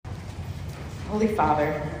Holy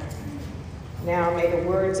Father, now may the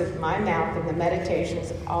words of my mouth and the meditations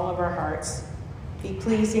of all of our hearts be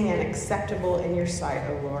pleasing and acceptable in your sight,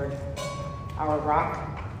 O Lord, our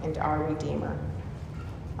rock and our Redeemer.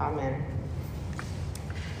 Amen.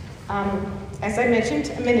 As I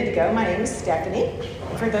mentioned a minute ago, my name is Stephanie.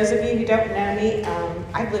 For those of you who don't know me,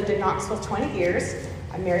 I've lived in Knoxville 20 years.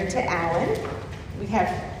 I'm married to Alan. We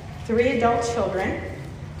have 3 adult children,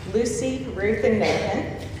 Lucy, Ruth, and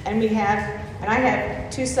Nathan. And I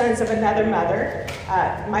have 2 sons of another mother,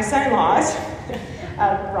 my son-in-laws,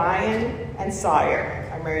 Ryan and Sawyer.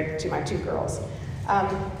 I'm married to my 2 girls.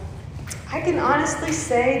 I can honestly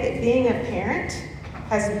say that being a parent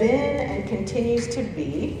has been and continues to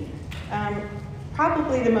be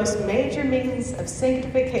probably the most major means of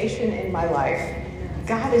sanctification in my life.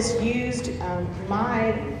 God has used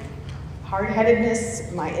my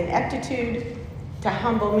hard-headedness, my ineptitude to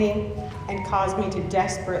humble me and cause me to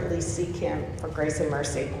desperately seek him for grace and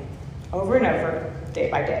mercy over and over, day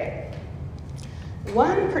by day.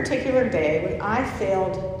 One particular day when I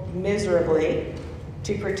failed miserably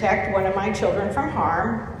to protect one of my children from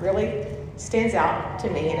harm really stands out to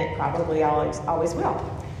me, and it probably always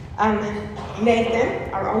will.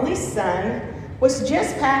 Nathan, our only son, was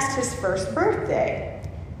just past his first birthday.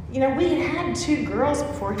 You know, we had 2 girls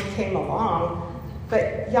before he came along,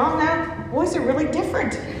 but y'all know, boys are really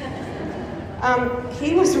different.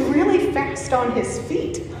 He was really fast on his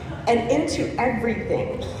feet and into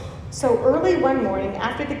everything. So early one morning,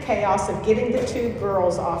 after the chaos of getting the 2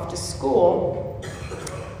 girls off to school,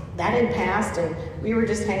 that had passed and we were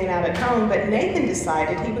just hanging out at home, but Nathan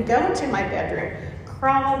decided he would go into my bedroom,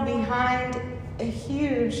 crawl behind a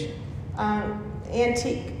huge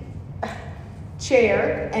antique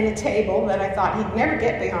chair and a table that I thought he'd never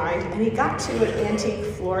get behind, and he got to an antique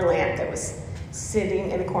floor lamp that was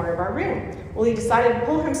sitting in the corner of our room. Well, he decided to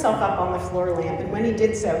pull himself up on the floor lamp, and when he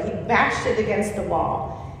did so, he bashed it against the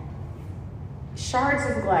wall. Shards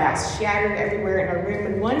of glass shattered everywhere in our room,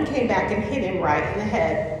 and one came back and hit him right in the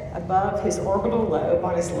head above his orbital lobe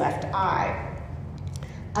on his left eye.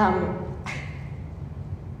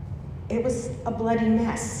 It was a bloody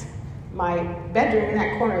mess. My bedroom in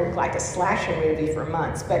that corner looked like a slasher movie for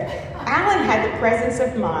months, but Alan had the presence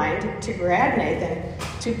of mind to grab Nathan,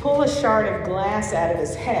 to pull a shard of glass out of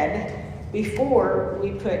his head before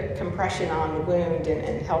we put compression on the wound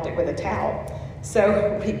and held it with a towel.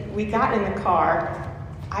 So we got in the car.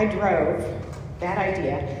 I drove, bad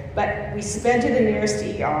idea, but we sped to the nearest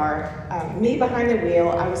ER. Me behind the wheel,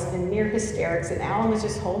 I was in near hysterics, and Alan was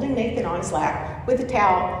just holding Nathan on his lap with a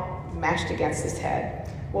towel mashed against his head.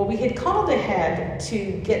 Well, we had called ahead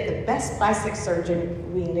to get the best plastic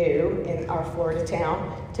surgeon we knew in our Florida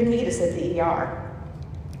town to meet us at the ER.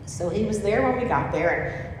 So he was there when we got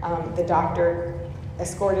there, and the doctor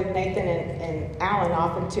escorted Nathan and Alan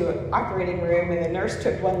off into an operating room, and the nurse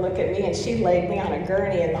took one look at me, and she laid me on a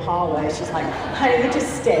gurney in the hallway. She's like, honey, you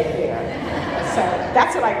just stay here. So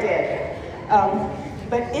that's what I did.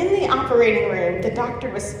 But in the operating room, the doctor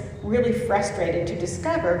was really frustrated to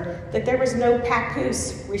discover that there was no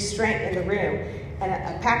papoose restraint in the room. And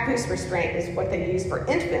a papoose restraint is what they use for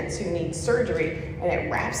infants who need surgery, and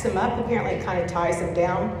it wraps them up. Apparently it kind of ties them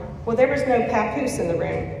down. Well, there was no papoose in the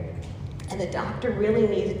room. And the doctor really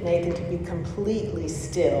needed Nathan to be completely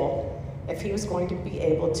still if he was going to be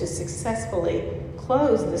able to successfully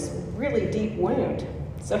close this really deep wound.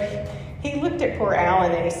 So he looked at poor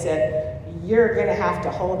Alan and he said, you're going to have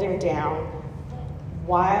to hold him down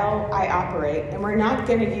while I operate, and we're not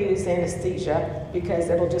going to use anesthesia because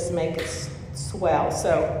it'll just make it swell.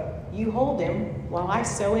 So you hold him while I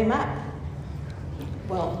sew him up.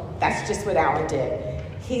 Well, that's just what Alan did.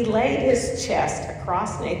 He laid his chest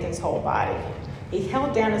across Nathan's whole body. He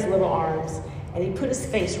held down his little arms, and he put his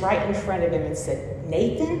face right in front of him and said,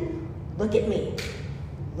 Nathan, look at me.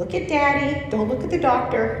 Look at Daddy. Don't look at the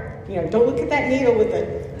doctor. Don't look at that needle with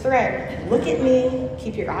the thread. Look at me.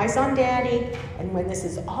 Keep your eyes on Daddy. And when this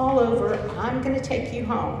is all over, I'm going to take you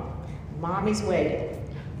home. Mommy's waiting.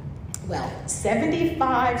 Well,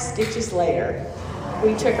 75 stitches later,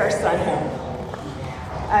 we took our son home.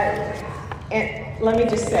 And let me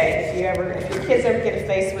just say, if your kids ever get a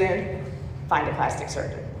face wound, find a plastic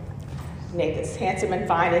surgeon. Nathan's handsome and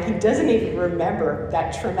fine, and he doesn't even remember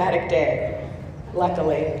that traumatic day,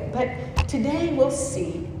 luckily. But today we'll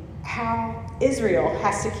see how Israel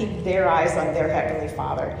has to keep their eyes on their Heavenly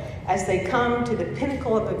Father as they come to the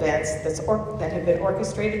pinnacle of events that have been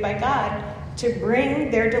orchestrated by God to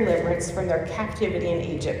bring their deliverance from their captivity in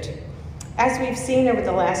Egypt. As we've seen over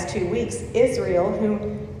the last 2 weeks, Israel,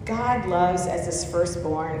 whom God loves as his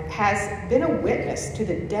firstborn, has been a witness to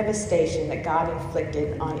the devastation that God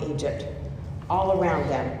inflicted on Egypt. all around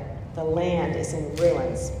them. The land is in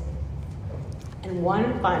ruins. And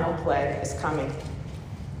one final plague is coming.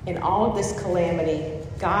 In all of this calamity,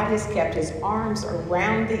 God has kept his arms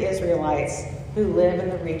around the Israelites who live in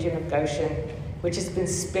the region of Goshen, which has been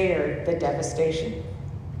spared the devastation.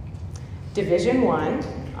 Division 1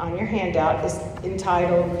 on your handout is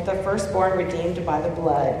entitled The Firstborn Redeemed by the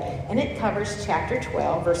Blood, and it covers chapter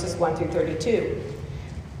 12, verses 1 through 32.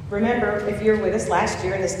 Remember, if you were with us last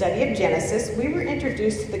year in the study of Genesis, we were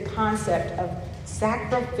introduced to the concept of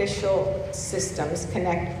sacrificial systems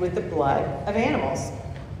connected with the blood of animals.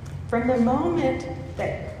 From the moment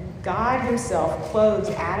that God himself clothed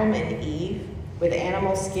Adam and Eve with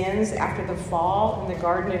animal skins after the fall in the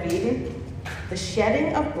Garden of Eden, the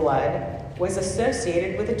shedding of blood was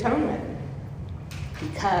associated with atonement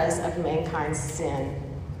because of mankind's sin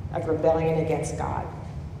of rebellion against God.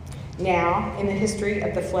 Now, in the history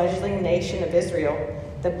of the fledgling nation of Israel,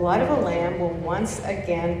 the blood of a lamb will once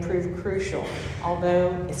again prove crucial,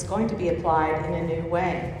 although it's going to be applied in a new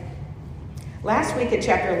way. Last week at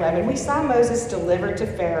chapter 11, we saw Moses deliver to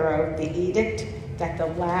Pharaoh the edict that the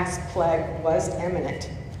last plague was imminent,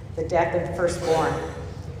 the death of the firstborn.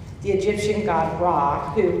 The Egyptian god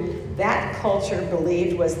Ra, who that culture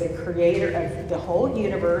believed was the creator of the whole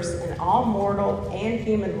universe and all mortal and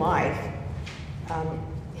human life,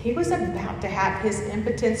 he was about to have his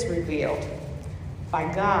impotence revealed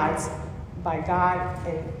by God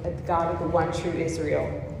and the God of the one true Israel.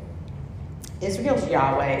 Israel's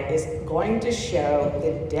Yahweh is going to show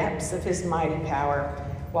the depths of his mighty power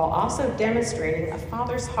while also demonstrating a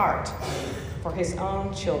father's heart for his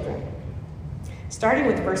own children. Starting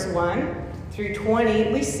with verse 1 through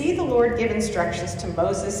 20, we see the Lord give instructions to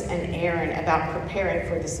Moses and Aaron about preparing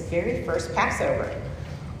for this very first Passover.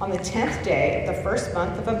 On the 10th day of the first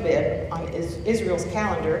month of Abib on Israel's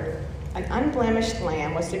calendar, an unblemished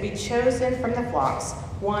lamb was to be chosen from the flocks,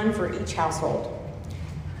 one for each household.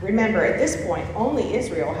 Remember, at this point, only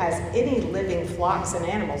Israel has any living flocks and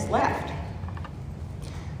animals left.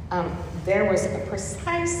 There was a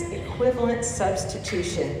precise equivalent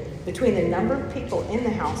substitution between the number of people in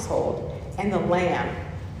the household and the lamb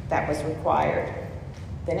that was required.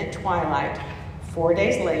 Then at twilight, 4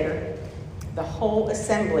 days later, the whole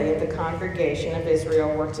assembly of the congregation of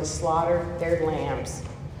Israel were to slaughter their lambs.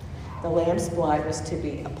 The lamb's blood was to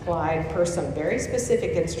be applied per some very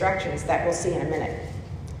specific instructions that we'll see in a minute.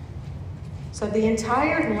 So the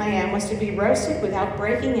entire lamb was to be roasted without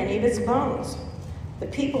breaking any of its bones. The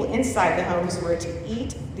people inside the homes were to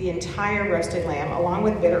eat the entire roasted lamb along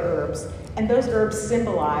with bitter herbs, and those herbs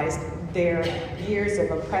symbolized their years of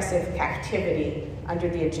oppressive captivity under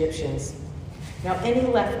the Egyptians. Now, any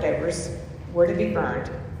leftovers were to be burned,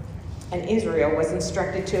 and Israel was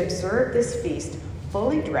instructed to observe this feast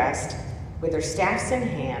fully dressed, with their staffs in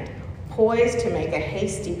hand, poised to make a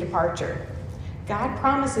hasty departure. God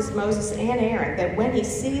promises Moses and Aaron that when he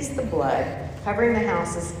sees the blood covering the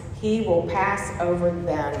houses, he will pass over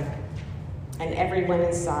them, and everyone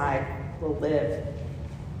inside will live.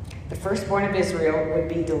 The firstborn of Israel would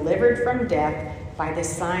be delivered from death by the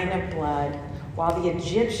sign of blood, while the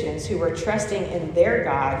Egyptians who were trusting in their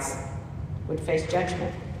gods would face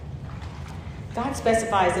judgment. God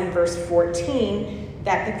specifies in verse 14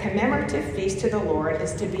 that the commemorative feast to the Lord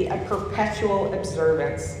is to be a perpetual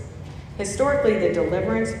observance. Historically, the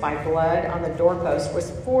deliverance by blood on the doorpost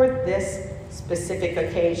was for this specific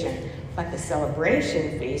occasion, but the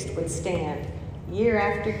celebration feast would stand year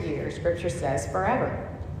after year, Scripture says, forever.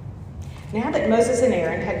 Now that Moses and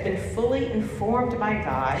Aaron had been fully informed by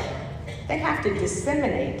God, they have to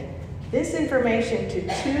disseminate this information to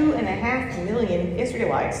 2.5 million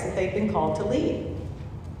Israelites that they've been called to lead.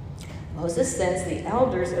 Moses sends the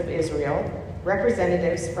elders of Israel,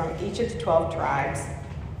 representatives from each of the 12 tribes,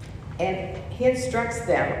 and he instructs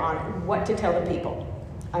them on what to tell the people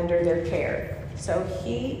under their care. So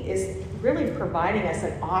he is really providing us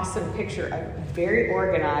an awesome picture of a very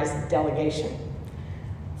organized delegation.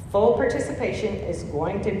 Full participation is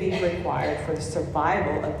going to be required for the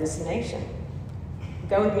survival of this nation.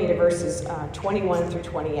 Go with me to verses 21 through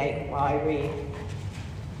 28 while I read.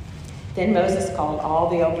 Then Moses called all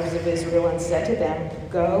the elders of Israel and said to them,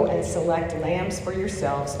 "Go and select lambs for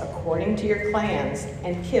yourselves according to your clans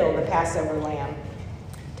and kill the Passover lamb.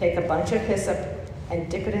 Take a bunch of hyssop and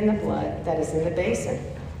dip it in the blood that is in the basin,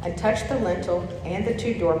 and touch the lintel and the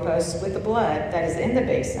 2 doorposts with the blood that is in the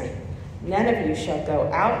basin. None of you shall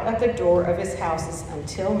go out of the door of his houses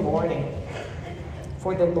until morning.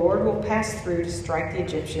 For the Lord will pass through to strike the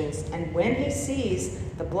Egyptians, and when he sees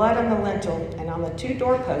the blood on the lintel and on the 2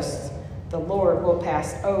 doorposts, the Lord will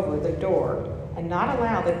pass over the door and not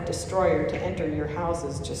allow the destroyer to enter your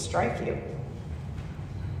houses to strike you."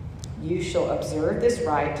 You shall observe this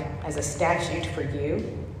rite as a statute for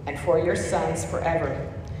you and for your sons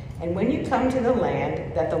forever. And when you come to the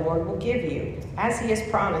land that the Lord will give you, as he has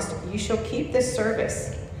promised, you shall keep this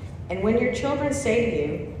service. And when your children say to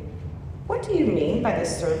you, what do you mean by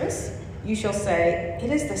this service? You shall say,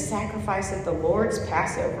 it is the sacrifice of the Lord's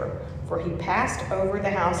Passover, for he passed over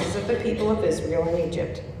the houses of the people of Israel in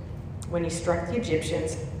Egypt, when he struck the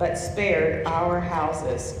Egyptians, but spared our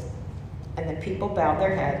houses. And the people bowed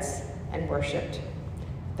their heads and worshipped.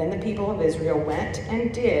 Then the people of Israel went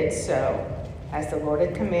and did so, as the Lord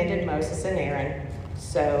had commanded Moses and Aaron,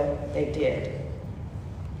 so they did.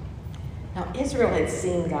 Now, Israel had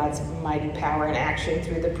seen God's mighty power in action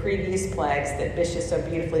through the previous plagues that Bishop so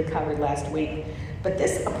beautifully covered last week. But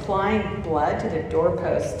this applying blood to the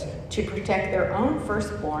doorpost to protect their own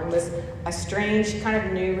firstborn was a strange kind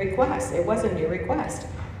of new request. It was a new request.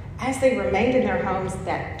 As they remained in their homes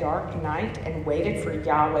that dark night and waited for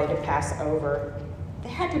Yahweh to pass over, they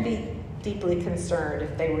had to be deeply concerned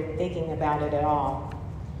if they were thinking about it at all.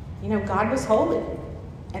 You know, God was holy,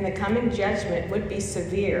 and the coming judgment would be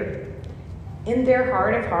severe. In their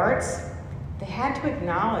heart of hearts, they had to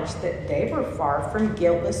acknowledge that they were far from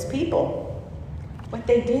guiltless people. What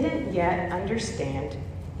they didn't yet understand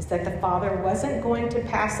is that the Father wasn't going to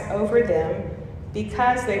pass over them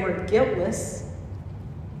because they were guiltless,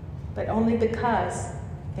 but only because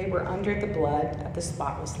they were under the blood of the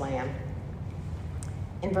spotless Lamb.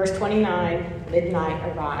 In verse 29,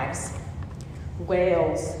 midnight arrives.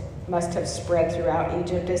 Wails must have spread throughout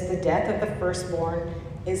Egypt as the death of the firstborn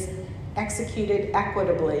is executed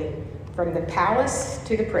equitably from the palace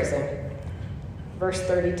to the prison. Verse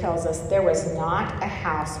 30 tells us there was not a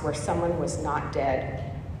house where someone was not dead.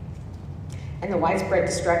 And the widespread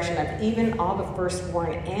destruction of even all the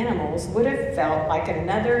firstborn animals would have felt like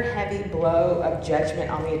another heavy blow of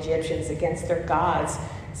judgment on the Egyptians against their gods,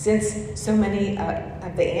 since so many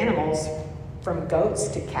of the animals, from goats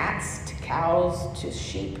to cats to cows to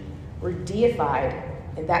sheep, were deified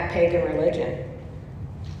in that pagan religion.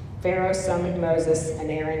 Pharaoh summoned Moses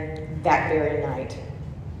and Aaron that very night,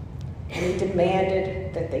 and he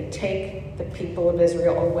demanded that they take the people of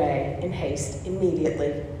Israel away in haste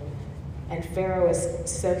immediately. And Pharaoh is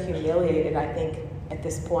so humiliated, I think, at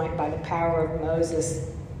this point by the power of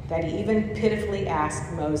Moses that he even pitifully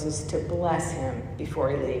asked Moses to bless him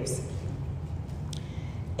before he leaves.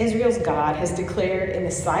 Israel's God has declared in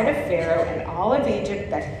the sight of Pharaoh and all of Egypt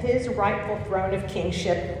that his rightful throne of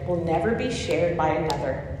kingship will never be shared by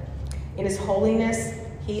another. In his holiness,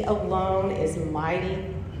 he alone is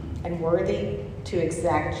mighty and worthy to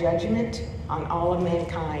exact judgment on all of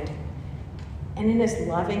mankind. And in his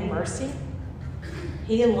loving mercy,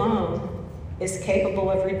 he alone is capable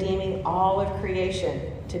of redeeming all of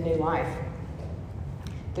creation to new life.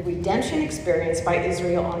 The redemption experienced by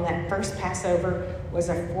Israel on that first Passover was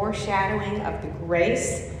a foreshadowing of the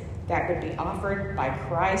grace that would be offered by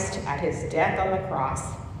Christ at his death on the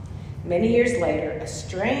cross. Many years later, a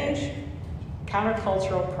strange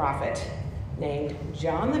countercultural prophet named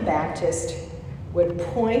John the Baptist would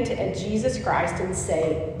point at Jesus Christ and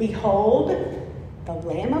say, "Behold, the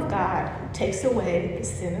Lamb of God who takes away the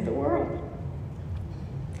sin of the world."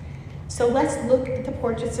 So let's look at the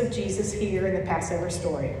portraits of Jesus here in the Passover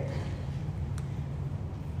story.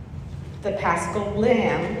 The Paschal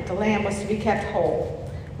lamb, the lamb was to be kept whole,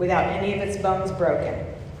 without any of its bones broken.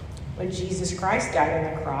 When Jesus Christ died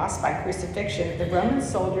on the cross by crucifixion, the Roman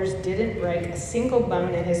soldiers didn't break a single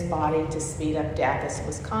bone in his body to speed up death, as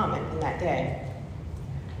was common in that day.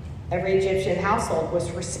 Every Egyptian household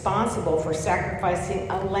was responsible for sacrificing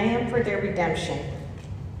a lamb for their redemption.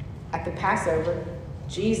 At the Passover,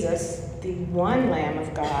 Jesus, the one Lamb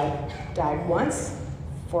of God, died once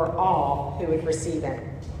for all who would receive him.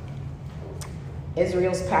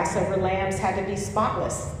 Israel's Passover lambs had to be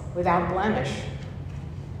spotless, without blemish.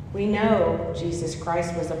 We know Jesus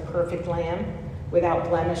Christ was a perfect lamb, without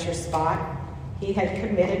blemish or spot. He had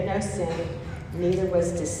committed no sin, neither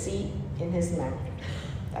was deceit in his mouth.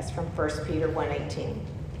 That's from 1 Peter 1:18.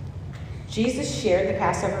 Jesus shared the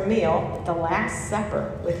Passover meal, the Last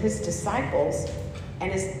Supper, with his disciples,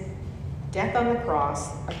 and his death on the cross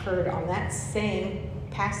occurred on that same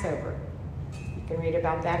Passover. You can read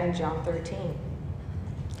about that in John 13.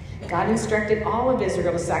 God instructed all of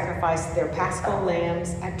Israel to sacrifice their Paschal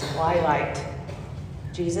lambs at twilight.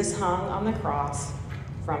 Jesus hung on the cross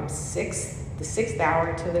from the sixth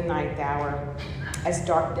hour to the ninth hour as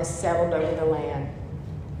darkness settled over the land.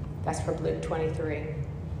 That's from Luke 23.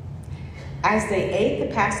 As they ate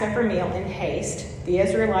the Passover meal in haste, the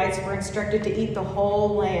Israelites were instructed to eat the whole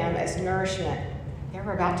lamb as nourishment. They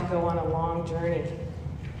were about to go on a long journey.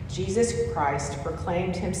 Jesus Christ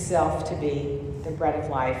proclaimed himself to be the bread of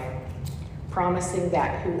life, promising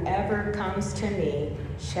that whoever comes to me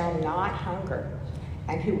shall not hunger,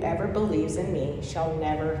 and whoever believes in me shall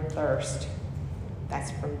never thirst.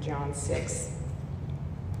 That's from John 6.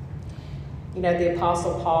 You know, the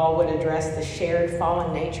Apostle Paul would address the shared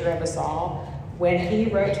fallen nature of us all when he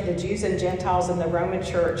wrote to the Jews and Gentiles in the Roman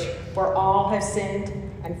church, for all have sinned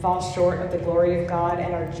and fall short of the glory of God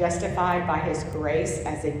and are justified by his grace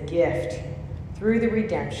as a gift through the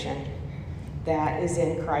redemption that is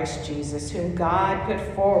in Christ Jesus, whom God put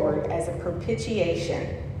forward as a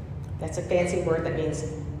propitiation. That's a fancy word that means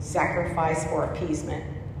sacrifice or appeasement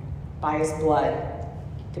by his blood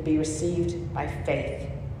to be received by faith.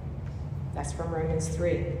 That's from Romans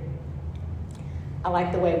 3. I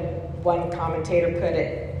like the way one commentator put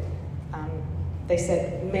it. They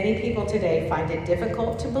said, many people today find it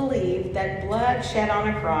difficult to believe that blood shed on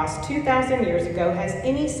a cross 2,000 years ago has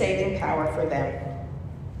any saving power for them.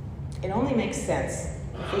 It only makes sense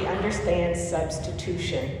if we understand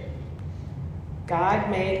substitution. God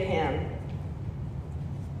made him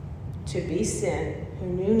to be sin who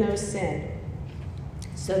knew no sin,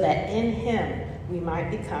 so that in him we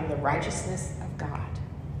might become the righteousness of God.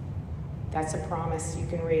 That's a promise you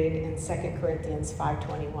can read in 2 Corinthians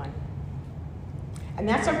 5:21. And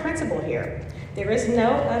that's our principle here. There is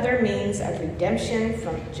no other means of redemption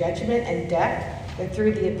from judgment and death than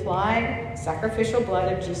through the applied sacrificial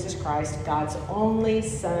blood of Jesus Christ, God's only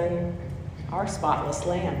Son, our spotless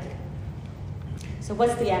Lamb. So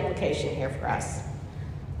what's the application here for us?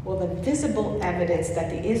 Well, the visible evidence that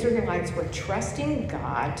the Israelites were trusting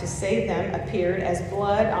God to save them appeared as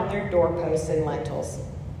blood on their doorposts and lintels.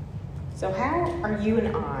 So how are you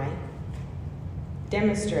and I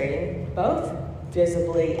demonstrating, both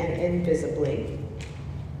visibly and invisibly,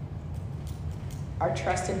 our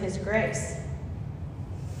trust in his grace?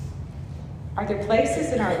 Are there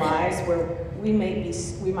places in our lives where we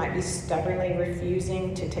might be stubbornly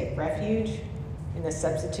refusing to take refuge in the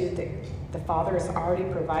substitute that the Father has already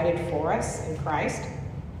provided for us in Christ?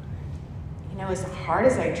 You know, as hard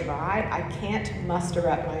as I try, I can't muster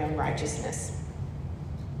up my own righteousness.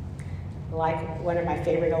 Like one of my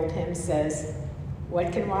favorite old hymns says,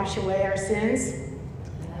 what can wash away our sins?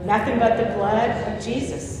 Nothing but the blood of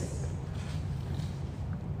Jesus.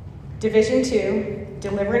 Division 2,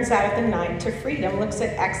 deliverance out of the night to freedom, looks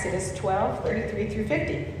at Exodus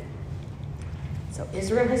 12:33-50. So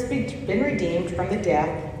Israel has been redeemed from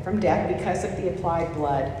death because of the applied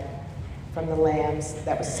blood from the lambs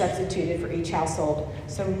that was substituted for each household.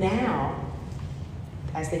 So now,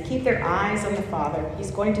 as they keep their eyes on the Father,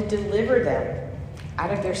 he's going to deliver them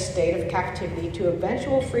out of their state of captivity to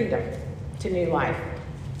eventual freedom, to new life.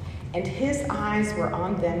 And his eyes were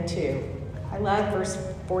on them too. I love verse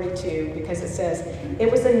 42 because it says, it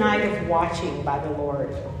was a night of watching by the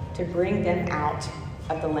Lord to bring them out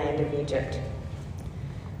of the land of Egypt.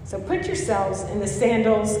 So put yourselves in the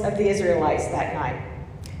sandals of the Israelites that night.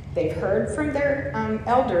 They've heard from their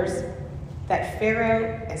elders that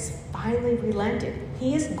Pharaoh has finally relented.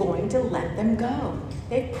 He is going to let them go.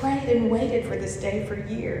 They prayed and waited for this day for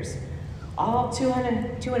years. All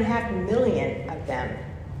 2.5 million of them.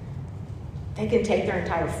 They can take their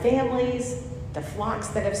entire families, the flocks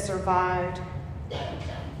that have survived,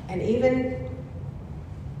 and even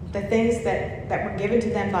the things that were given to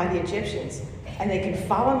them by the Egyptians. And they can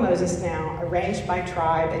follow Moses now, arranged by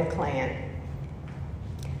tribe and clan.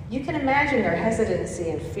 You can imagine their hesitancy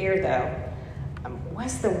and fear, though.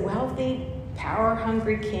 Was the wealthy,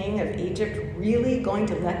 power-hungry king of Egypt really going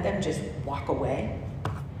to let them just walk away?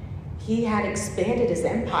 He had expanded his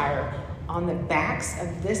empire on the backs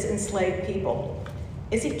of this enslaved people.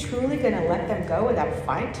 Is he truly going to let them go without a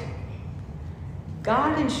fight?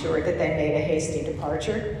 God ensured that they made a hasty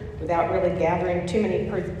departure without really gathering too many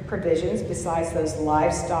provisions besides those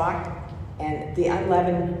livestock and the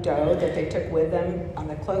unleavened dough that they took with them on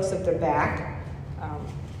the cloaks of their back,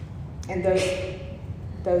 and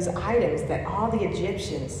those items that all the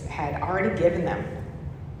Egyptians had already given them.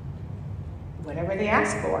 Whatever they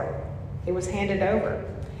asked for, it was handed over.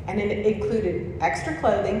 And it included extra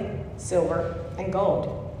clothing, silver, and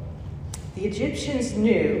gold. The Egyptians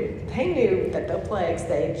knew that the plagues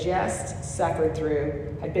they had just suffered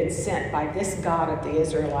through had been sent by this God of the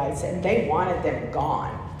Israelites, and they wanted them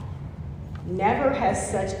gone. Never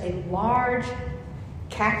has such a large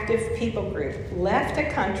captive people group left a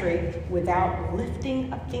country without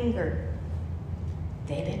lifting a finger.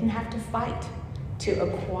 They didn't have to fight to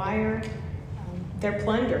acquire their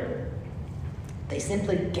plunder. They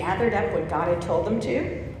simply gathered up what God had told them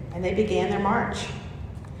to, and they began their march.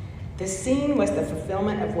 This scene was the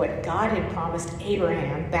fulfillment of what God had promised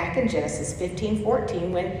Abraham back in Genesis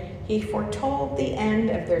 15:14 when he foretold the end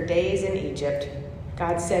of their days in Egypt.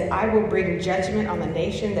 God said, "I will bring judgment on the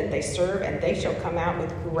nation that they serve, and they shall come out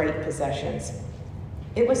with great possessions."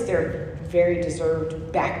 It was their very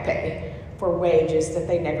deserved back pay for wages that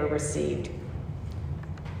they never received.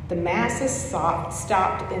 The masses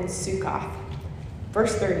stopped in Sukkoth.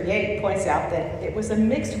 Verse 38 points out that it was a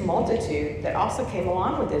mixed multitude that also came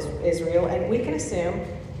along with Israel, and we can assume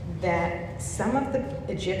that some of the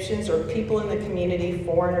Egyptians or people in the community,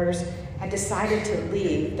 foreigners, had decided to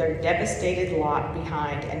leave their devastated lot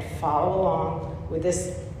behind and follow along with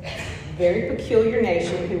this very peculiar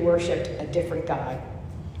nation who worshipped a different God.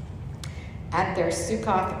 At their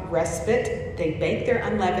Sukkoth respite, they baked their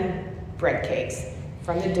unleavened bread cakes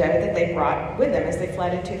from the dough that they brought with them as they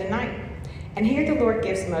fled into the night. And here the Lord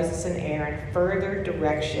gives Moses and Aaron further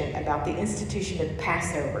direction about the institution of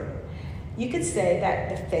Passover. You could say that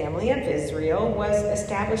the family of Israel was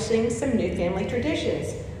establishing some new family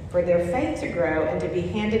traditions for their faith to grow and to be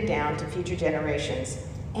handed down to future generations,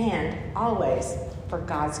 and always for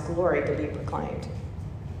God's glory to be proclaimed.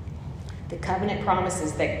 The covenant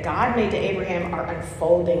promises that God made to Abraham are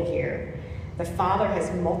unfolding here. The Father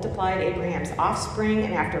has multiplied Abraham's offspring,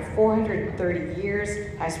 and after 430 years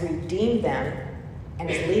has redeemed them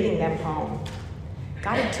and is leading them home.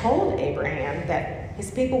 God had told Abraham that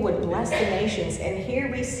his people would bless the nations, and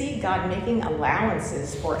here we see God making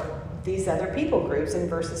allowances for these other people groups in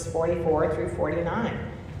verses 44 through 49.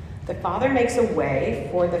 The Father makes a way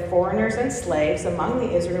for the foreigners and slaves among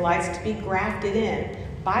the Israelites to be grafted in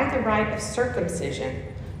by the rite of circumcision,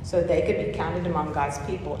 so they could be counted among God's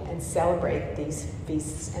people and celebrate these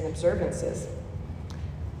feasts and observances.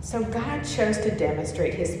 So God chose to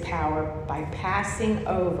demonstrate his power by passing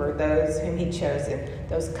over those whom he'd chosen,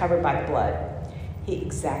 those covered by the blood. He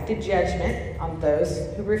exacted judgment on those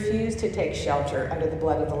who refused to take shelter under the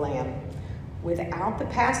blood of the Lamb. Without the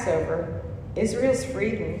Passover, Israel's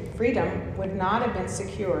freedom would not have been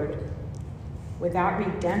secured. Without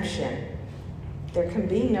redemption, there can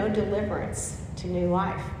be no deliverance to new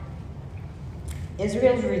life.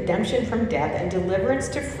 Israel's redemption from death and deliverance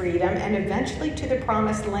to freedom and eventually to the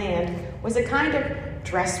promised land was a kind of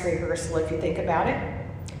dress rehearsal, if you think about it.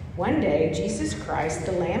 One day, Jesus Christ,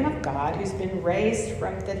 the Lamb of God, who's been raised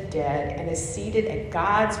from the dead and is seated at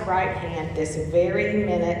God's right hand this very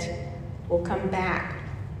minute, will come back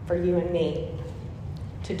for you and me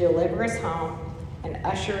to deliver us home and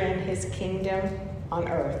usher in his kingdom on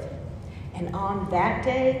earth. And on that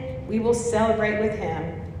day, we will celebrate with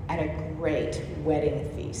him at a great wedding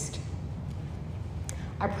feast.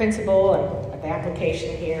 Our principle of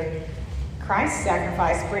application here: Christ's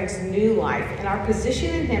sacrifice brings new life, and our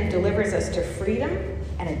position in him delivers us to freedom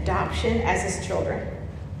and adoption as his children.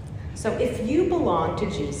 So if you belong to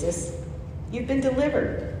Jesus, you've been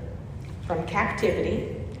delivered from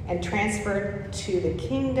captivity and transferred to the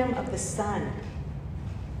kingdom of the Son.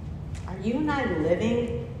 Are you and I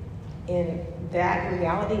living in that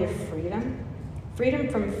reality of freedom? Freedom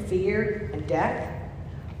from fear and death?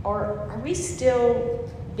 Or are we still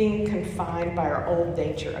being confined by our old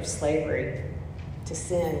nature of slavery to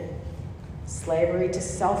sin, slavery to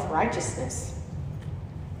self-righteousness?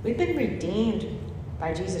 We've been redeemed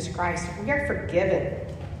by Jesus Christ. We are forgiven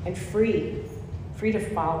and free to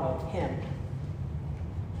follow him.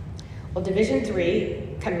 Well, Division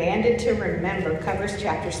 3, commanded to remember, covers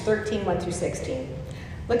chapters 13, 1 through 16.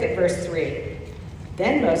 Look at verse 3.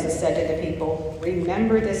 Then Moses said to the people,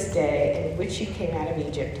 "Remember this day in which you came out of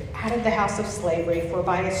Egypt, out of the house of slavery, for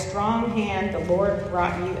by a strong hand the Lord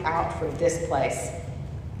brought you out from this place."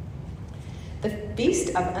 The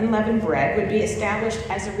Feast of Unleavened Bread would be established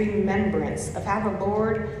as a remembrance of how the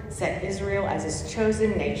Lord set Israel as his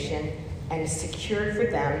chosen nation and secured for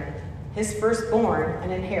them, his firstborn,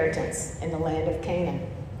 an inheritance in the land of Canaan.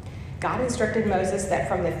 God instructed Moses that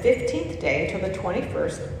from the 15th day until the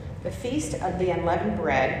 21st, the Feast of the Unleavened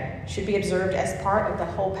Bread should be observed as part of the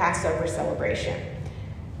whole Passover celebration.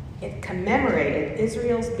 It commemorated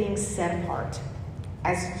Israel's being set apart,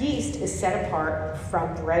 as yeast is set apart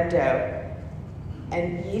from bread dough.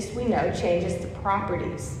 And yeast, we know, changes the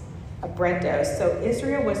properties of bread dough. So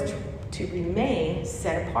Israel was to remain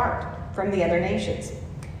set apart from the other nations.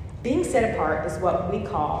 Being set apart is what we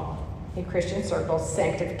call, in Christian circles,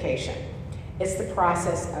 sanctification. It's the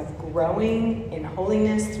process of growing in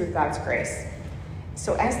holiness through God's grace.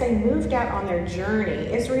 So as they moved out on their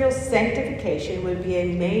journey, Israel's sanctification would be a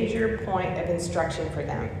major point of instruction for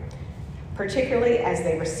them, particularly as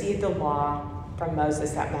they received the law from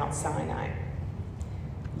Moses at Mount Sinai.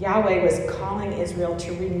 Yahweh was calling Israel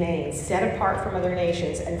to remain set apart from other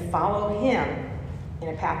nations and follow him in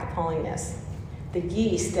a path of holiness. The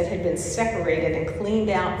yeast that had been separated and cleaned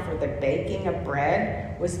out for the baking of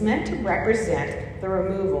bread was meant to represent the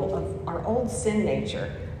removal of our old sin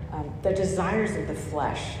nature, the desires of the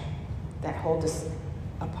flesh that hold us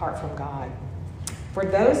apart from God. For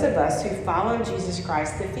those of us who follow Jesus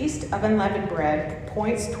Christ, the Feast of Unleavened Bread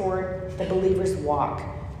points toward the believer's walk,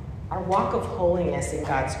 our walk of holiness in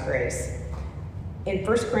God's grace. In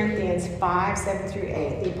 1 Corinthians 5, 7 through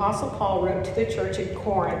 8, the Apostle Paul wrote to the church at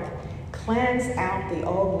Corinth, "Cleanse out the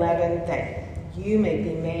old leaven that you may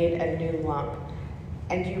be made a new lump,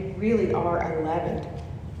 and you really are unleavened.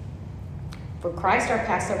 For Christ our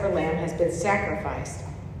Passover lamb has been sacrificed.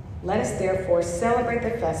 Let us therefore celebrate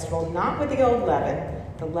the festival not with the old leaven,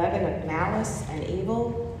 the leaven of malice and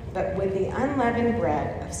evil, but with the unleavened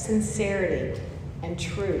bread of sincerity and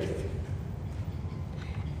truth."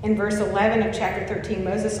 In verse 11 of chapter 13,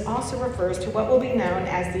 Moses also refers to what will be known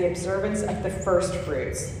as the observance of the first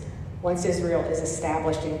fruits once Israel is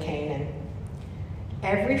established in Canaan.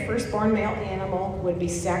 Every firstborn male animal would be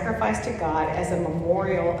sacrificed to God as a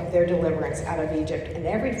memorial of their deliverance out of Egypt, and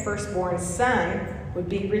every firstborn son would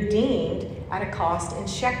be redeemed at a cost in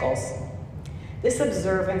shekels. This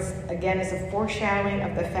observance, again, is a foreshadowing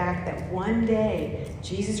of the fact that one day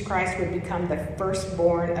Jesus Christ would become the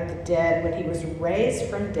firstborn of the dead when he was raised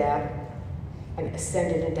from death and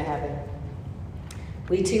ascended into heaven.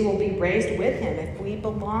 We too will be raised with him if we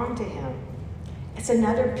belong to him. It's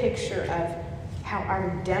another picture of how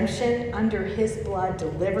our redemption under his blood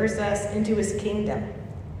delivers us into his kingdom.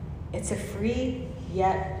 It's a free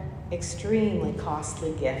yet extremely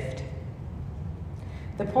costly gift.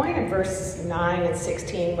 The point of verses 9 and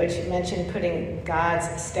 16, which mention putting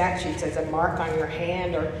God's statutes as a mark on your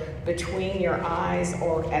hand or between your eyes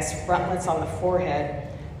or as frontlets on the forehead,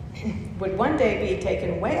 would one day be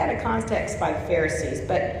taken way out of context by the Pharisees.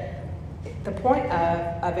 But the point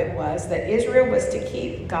of it was that Israel was to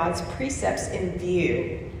keep God's precepts in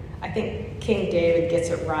view. I think King David gets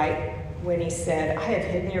it right when he said, "I have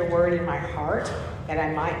hidden your word in my heart that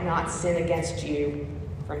I might not sin against you,"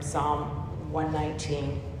 from Psalm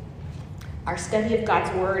 119. Our study of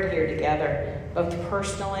God's word here together, both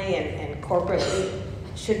personally and corporately,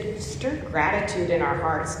 should stir gratitude in our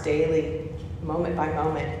hearts daily, moment by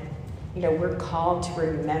moment. You know, we're called to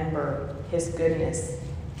remember his goodness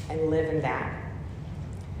and live in that.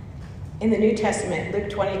 In the New Testament, Luke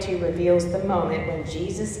 22 reveals the moment when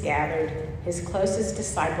Jesus gathered his closest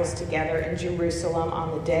disciples together in Jerusalem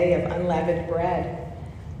on the day of unleavened bread,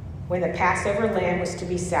 when the Passover lamb was to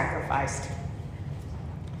be sacrificed.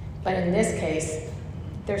 But in this case,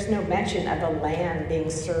 there's no mention of a lamb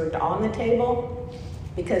being served on the table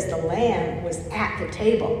because the lamb was at the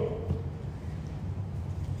table.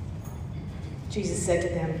 Jesus said to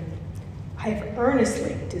them, "I have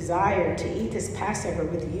earnestly desired to eat this Passover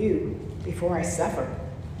with you before I suffer."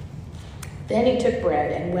 Then he took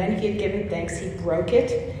bread, and when he had given thanks, he broke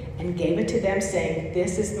it and gave it to them, saying,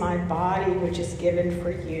 "This is my body, which is given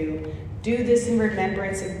for you. Do this in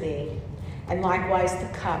remembrance of me." And likewise the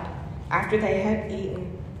cup, after they had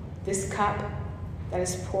eaten. "This cup that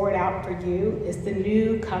is poured out for you is the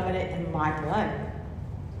new covenant in my blood."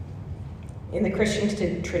 In the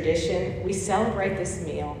Christian tradition, we celebrate this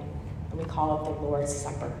meal, and we call it the Lord's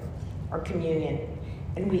Supper, or communion.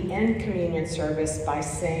 And we end communion service by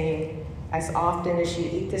saying, "As often as you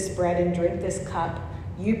eat this bread and drink this cup,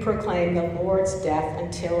 you proclaim the Lord's death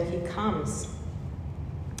until he comes."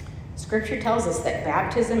 Scripture tells us that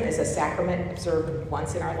baptism is a sacrament observed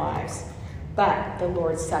once in our lives, but the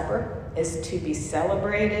Lord's Supper is to be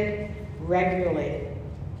celebrated regularly.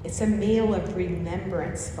 It's a meal of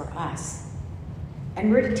remembrance for us.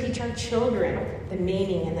 And we're to teach our children the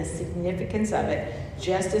meaning and the significance of it,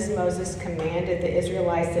 just as Moses commanded the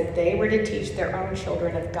Israelites that they were to teach their own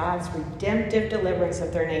children of God's redemptive deliverance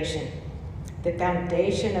of their nation. The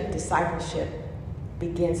foundation of discipleship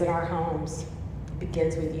begins in our homes. It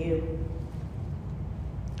begins with you.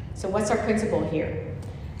 So what's our principle here?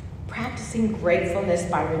 Practicing gratefulness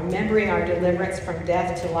by remembering our deliverance from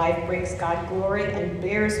death to life brings God glory and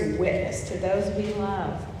bears witness to those we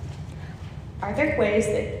love. Are there ways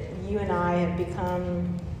that you and I have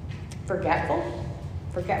become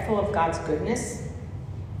forgetful of God's goodness,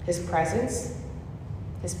 his presence,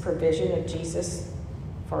 his provision of Jesus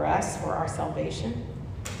for us, for our salvation?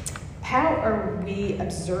 How are we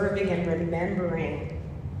observing and remembering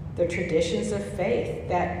the traditions of faith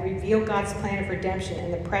that reveal God's plan of redemption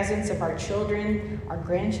in the presence of our children, our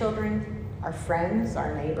grandchildren, our friends,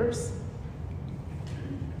 our neighbors?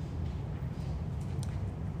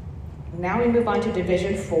 Now we move on to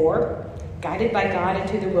Division 4, guided by God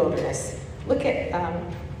into the wilderness. Look at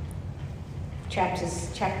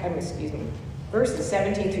verses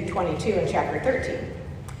 17 through 22 in chapter 13.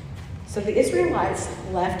 So the Israelites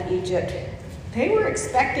left Egypt. They were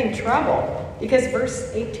expecting trouble because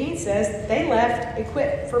verse 18 says they left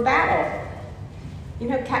equipped for battle. You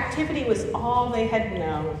know, captivity was all they had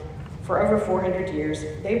known for over 400 years.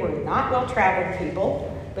 They were not well-traveled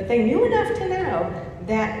people, but they knew enough to know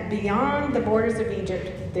that beyond the borders of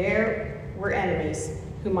Egypt, there were enemies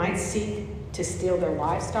who might seek to steal their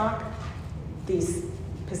livestock, these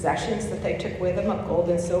possessions that they took with them of gold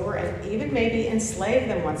and silver, and even maybe enslave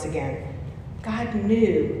them once again. God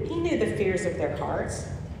knew. He knew the fears of their hearts.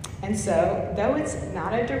 And so, though it's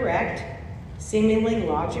not a direct, seemingly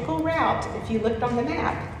logical route, if you looked on the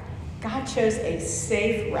map, God chose a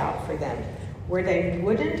safe route for them, where they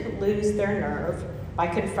wouldn't lose their nerve by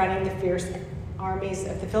confronting the fierce armies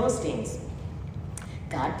of the Philistines.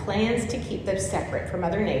 God plans to keep them separate from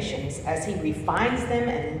other nations as he refines them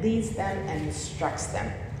and leads them and instructs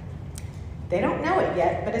them. They don't know it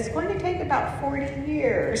yet, but it's going to take about 40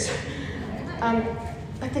 years.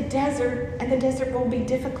 But the desert will be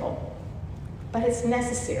difficult, but it's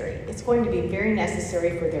necessary. It's going to be very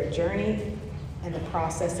necessary for their journey and the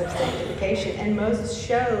process of sanctification. And Moses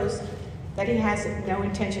shows that he has no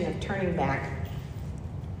intention of turning back.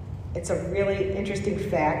 It's a really interesting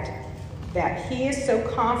fact that he is so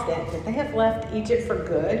confident that they have left Egypt for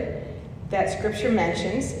good that Scripture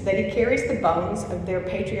mentions that he carries the bones of their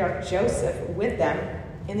patriarch Joseph with them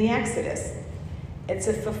in the Exodus. It's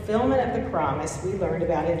a fulfillment of the promise we learned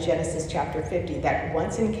about in Genesis chapter 50, that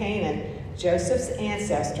once in Canaan, Joseph's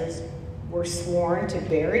ancestors were sworn to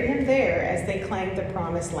bury him there as they claimed the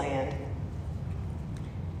promised land.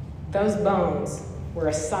 Those bones were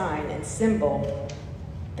a sign and symbol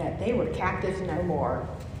that they were captives no more.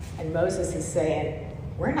 And Moses is saying,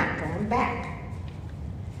 we're not going back.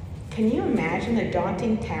 Can you imagine the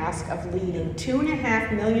daunting task of leading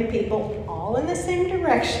 2.5 million people all in the same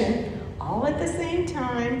direction, all at the same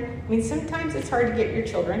time? I mean, sometimes it's hard to get your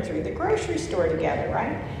children through the grocery store together,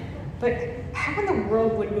 right? But how in the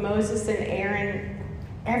world would Moses and Aaron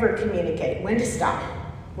ever communicate when to stop,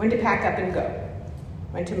 when to pack up and go,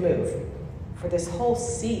 when to move for this whole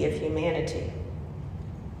sea of humanity?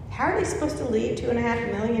 How are they supposed to lead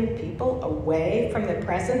 2.5 million people away from the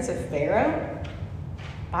presence of Pharaoh?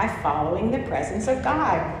 By following the presence of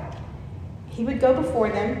God. He would go before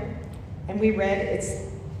them, and we read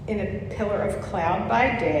it's in a pillar of cloud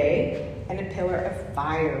by day and a pillar of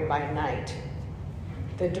fire by night.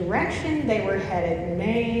 The direction they were headed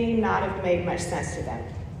may not have made much sense to them.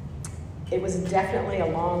 It was definitely a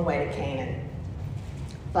long way to Canaan.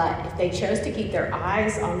 But if they chose to keep their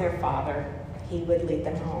eyes on their Father, he would lead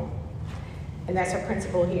them home. And that's our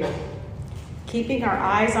principle here. Keeping our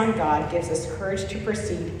eyes on God gives us courage to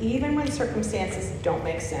proceed even when circumstances don't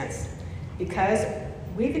make sense, because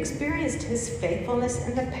we've experienced his faithfulness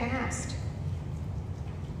in the past.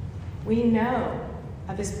 We know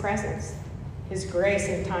of his presence, his grace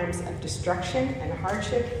in times of destruction and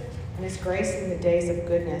hardship, and his grace in the days of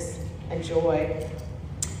goodness and joy.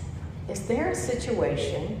 Is there a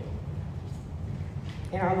situation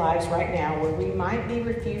in our lives right now where we might be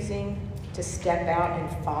refusing to step out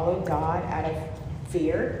and follow God out of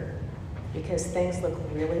fear because things look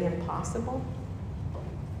really impossible?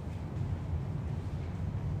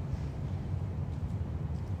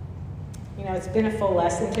 You know, it's been a full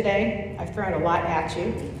lesson today. I've thrown a lot at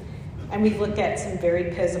you, and we've looked at some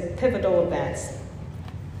very pivotal events.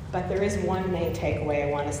 But there is one main takeaway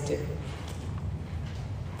I want us to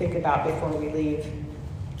think about before we leave.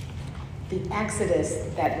 The Exodus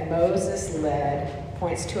that Moses led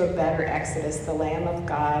points to a better Exodus the Lamb of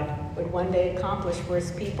God would one day accomplish for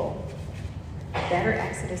his people. A better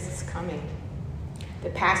Exodus is coming. The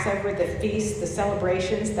Passover, the feasts, the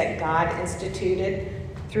celebrations that God instituted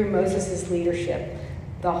through Moses' leadership,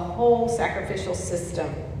 the whole sacrificial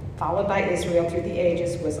system followed by Israel through the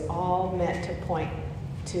ages was all meant to point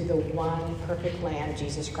to the one perfect Lamb,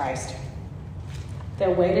 Jesus Christ. The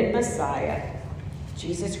awaited Messiah,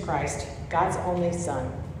 Jesus Christ, God's only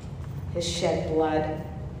Son, his shed blood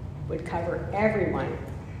would cover everyone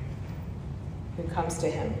who comes to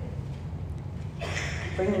him,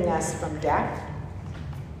 bringing us from death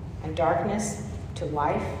and darkness to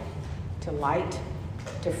life, to light,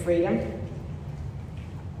 to freedom.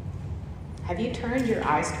 Have you turned your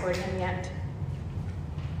eyes toward him yet?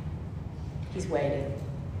 He's waiting,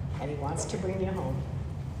 and he wants to bring you home.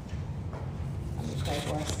 Let me pray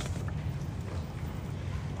for us.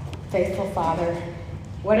 Faithful Father,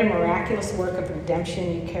 What a miraculous work of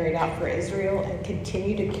redemption you carried out for Israel and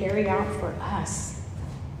continue to carry out for us.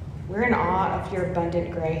 We're in awe of your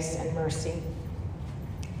abundant grace and mercy.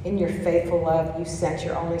 In your faithful love, you sent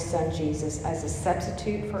your only Son, Jesus, as a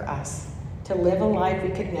substitute for us to live a life we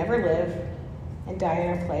could never live and die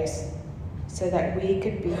in our place so that we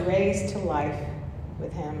could be raised to life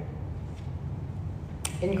with him.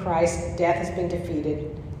 In Christ, death has been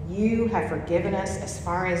defeated. You have forgiven us as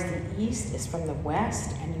far as the east is from the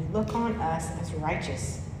west, and you look on us as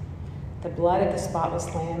righteous. The blood of the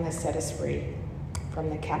spotless Lamb has set us free from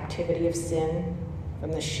the captivity of sin,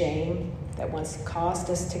 from the shame that once caused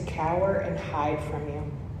us to cower and hide from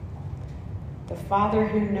you. The Father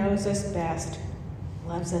who knows us best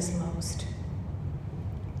loves us most.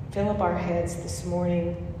 Fill up our heads this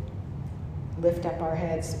morning. Lift up our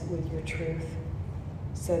heads with your truth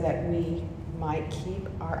so that we might keep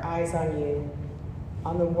our eyes on you,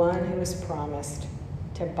 on the one who has promised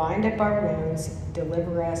to bind up our wounds,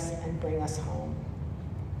 deliver us, and bring us home.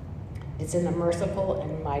 It's in the merciful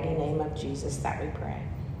and mighty name of Jesus that we pray.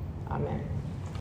 Amen.